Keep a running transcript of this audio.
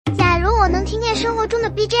见生活中的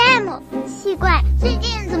bgm。奇怪，最近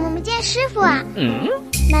怎么没见师傅啊？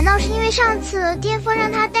难道是因为上次巅峰让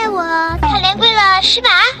他带我看连跪了10把？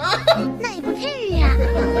那也不至于啊。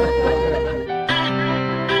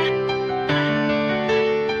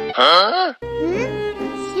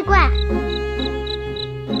奇怪。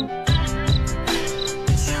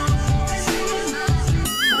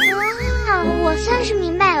我算是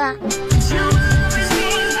明白了。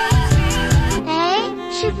哎，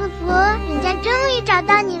赤福福，人家终于找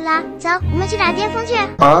到你了，走，我们去打巅峰去。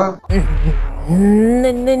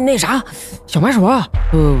那啥，小麻薯啊，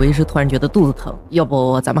我一时突然觉得肚子疼，要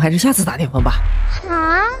不咱们还是下次打巅峰吧？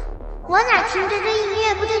啊？我哪听着这音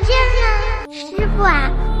乐不对劲呢？师傅啊，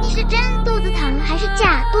你是真肚子疼还是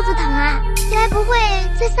假肚子疼啊？该不会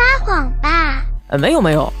在撒谎吧？没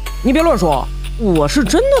有，你别乱说，我是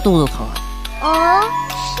真的肚子疼啊。哦，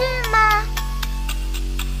是吗？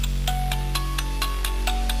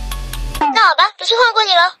那好吧，就去换过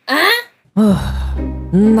你了。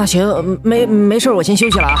那行，没事，我先休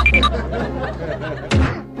息了啊。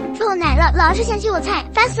臭奶了，老是嫌弃我菜，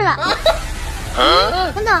烦死了。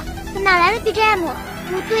等等，哪来的 BGM？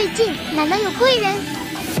 不对劲，难道有贵人？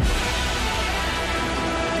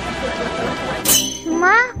什么？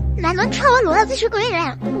哪轮抄我罗老子是贵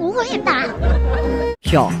人？不会吧？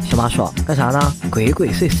哟，小麻薯干啥呢？鬼鬼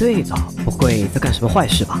祟祟的，不会在干什么坏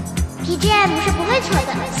事吧？ BGM 是不会错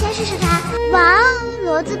的，先试试它。哇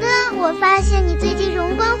哦，骡子哥，我发现你最近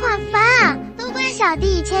容光焕发啊！都怪小弟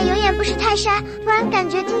以前有眼不识泰山，不然感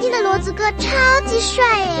觉今天的骡子哥超级帅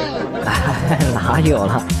哎！哪有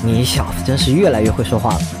了，你小子真是越来越会说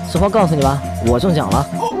话了。实话告诉你吧，我中奖了。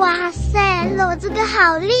哇塞，骡子哥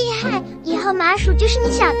好厉害，以后麻薯就是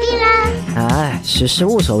你小弟啦！哎，识时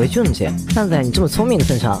务者为俊杰，看在你这么聪明的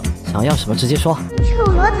份上，想要什么直接说。臭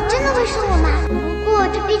骡子真的会说我吗？不过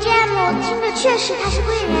这 BGM 听着确实他是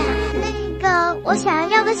贵人啊。那个，我想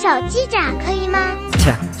要个小机甲，可以吗？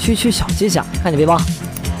切，区小机甲，看你背包。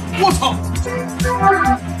我操！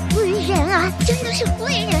贵人啊，真的是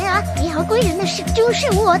贵人啊！以后贵人的事就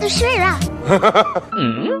是我的事啊。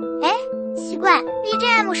哎，奇怪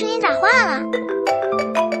 ，BGM 声音咋换了？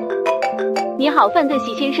你好，范特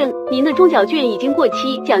喜先生，您的中奖券已经过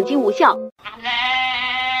期，奖金无效。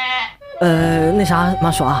那啥，麻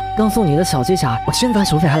薯啊，刚送你的小机甲，我现在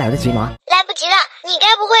收费还来得及吗？来不及了，你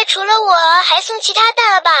该不会除了我还送其他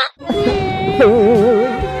蛋了吧？